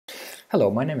Hello,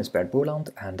 my name is Bert Boerland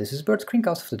and this is Bert's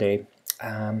Screencast of the day.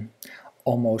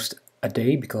 Almost a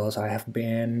day because I have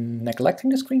been neglecting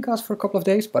the screencast for a couple of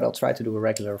days, but I'll try to do a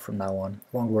regular from now on.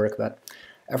 Won't work, but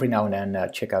every now and then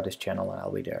check out this channel and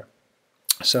I'll be there.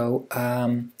 So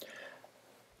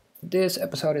this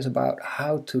episode is about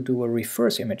how to do a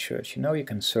reverse image search. You know, you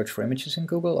can search for images in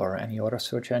Google or any other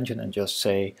search engine and just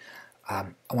say, I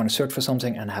want to search for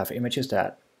something and have images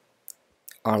that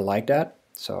are like that.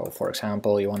 So for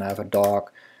example, you want to have a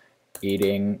dog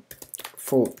eating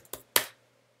food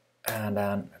and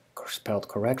then spelled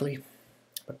correctly,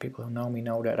 but people who know me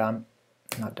know that I'm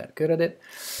not that good at it.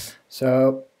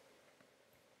 So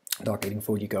dog eating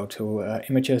food, you go to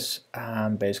images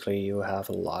and basically you have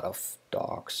a lot of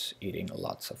dogs eating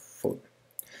lots of food.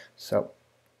 So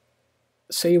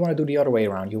say you want to do the other way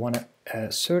around. You want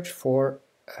to search for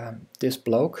this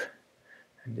bloke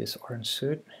in this orange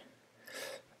suit.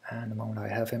 And the moment I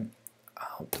have him,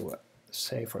 I'll do a,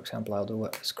 say for example, I'll do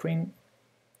a screen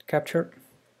capture.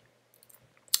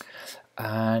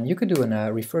 And you could do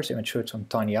a reverse image search on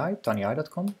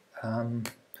tinyeye.com.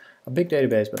 A big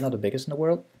database, but not the biggest in the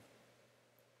world.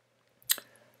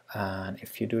 And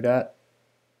if you do that,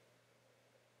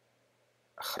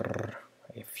 oh,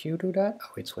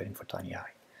 it's waiting for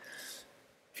tinyeye.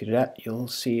 If you do that, you'll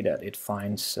see that it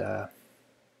finds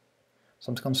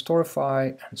something on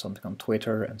Storify and something on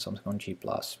Twitter and something on G+,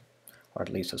 or at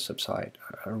least a sub-site,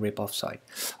 a rip-off site.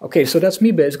 Okay, so that's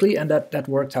me basically, and that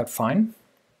worked out fine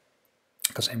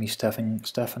because Amy Stefan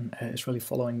is really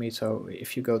following me. So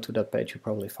if you go to that page, you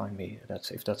probably find me.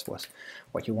 If that's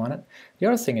what you wanted. The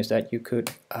other thing is that you could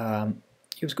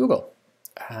use Google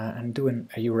and do a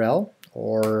URL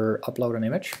or upload an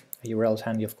image. A URL is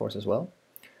handy, of course, as well.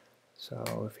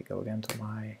 So if we go again to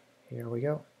my, here we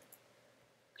go.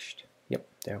 Yep,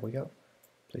 there we go.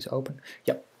 Please open.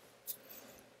 Yep.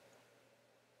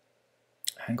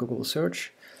 And Google will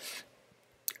search.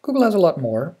 Google has a lot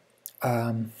more.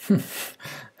 The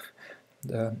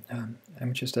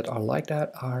images that are like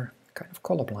that are kind of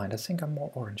colorblind. I think I'm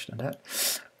more orange than that.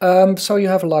 So you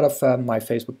have a lot of my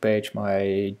Facebook page,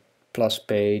 my Plus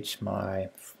page, my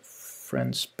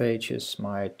friends pages,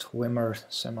 my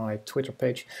Twitter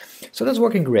page. So that's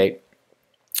working great.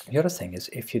 The other thing is,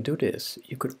 if you do this,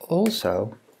 you could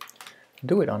also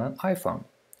do it on an iPhone.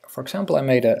 For example, I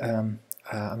made a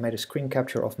screen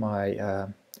capture of my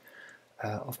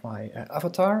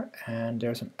avatar, and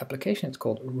there's an application. It's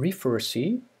called Reverse,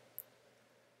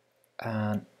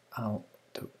 and I'll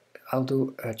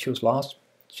choose last.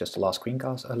 It's just the last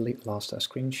screencast, last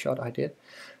screenshot I did.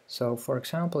 So, for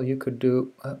example, you could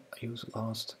do use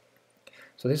last.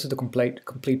 So this is the complete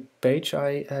page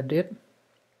I did.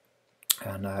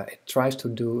 And it tries to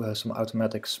do some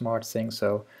automatic smart things,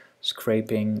 so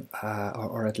scraping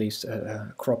or at least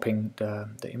cropping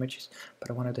the images. But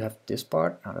I wanted to have this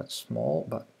part. Now that's small,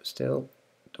 but still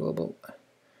doable.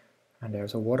 And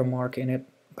there's a watermark in it,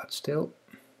 but still.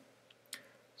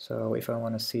 So if I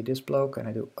want to see this bloke, and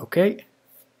I do OK,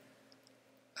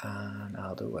 and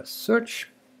I'll do a search,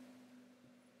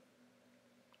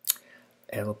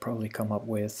 it will probably come up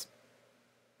with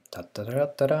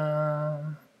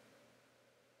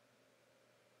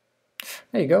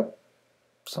there you go,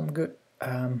 some good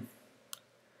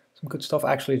stuff.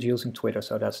 Actually, it's using Twitter,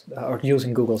 so that's or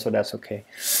using Google, so that's okay.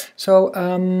 So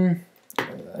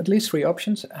at least 3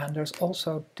 options, and there's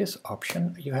also this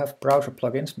option. You have browser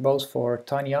plugins both for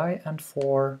tinyeye and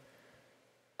for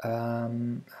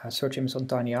search images on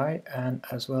tinyeye, and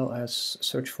as well as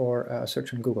search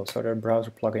on Google. So there are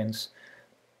browser plugins.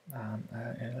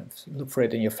 Look for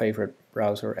it in your favorite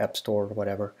browser, app store, or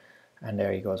whatever. And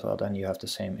there you go as well. Then you have the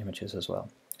same images as well.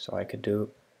 So I could do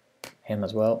him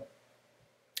as well.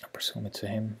 I presume it's a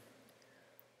him.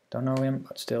 Don't know him,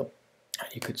 but still,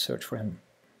 you could search for him.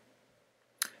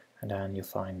 And then you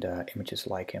find images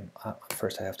like him.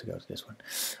 First I have to go to this one.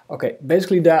 Okay,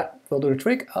 basically that will do the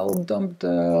trick. I'll dump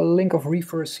the link of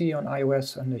Reverse on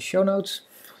iOS in the show notes.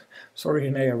 Sorry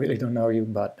Renee, I really don't know you,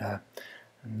 but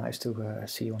nice to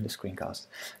see you on the screencast.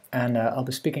 And I'll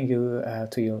be speaking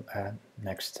to you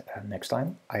next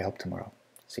time. I hope tomorrow.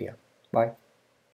 See ya. Bye.